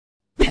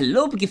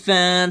Hello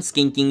Pokefans,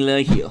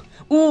 Kingler here.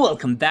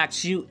 Welcome back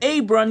to a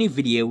brand new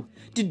video.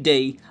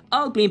 Today,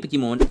 I'll play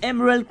Pokemon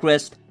Emerald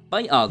Crest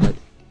by Aaghat.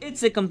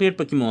 It's a complete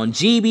Pokemon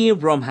GBA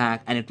Rom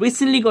hack and it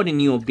recently got a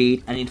new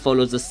update and it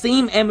follows the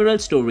same Emerald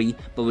story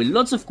but with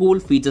lots of cool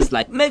features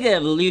like Mega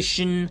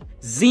Evolution,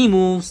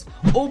 Z-Moves,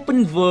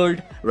 Open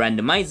World,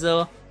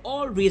 Randomizer,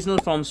 all regional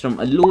forms from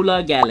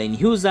Alola, Galar and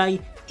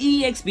Hisui,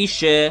 EXP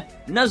Share,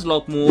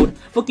 Nuzlocke mode,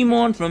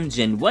 Pokemon from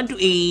Gen 1 to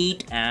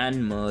 8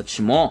 and much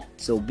more.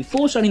 So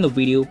before starting the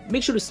video,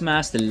 make sure to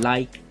smash the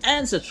like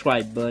and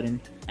subscribe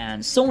button.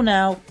 And so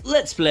now,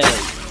 let's play!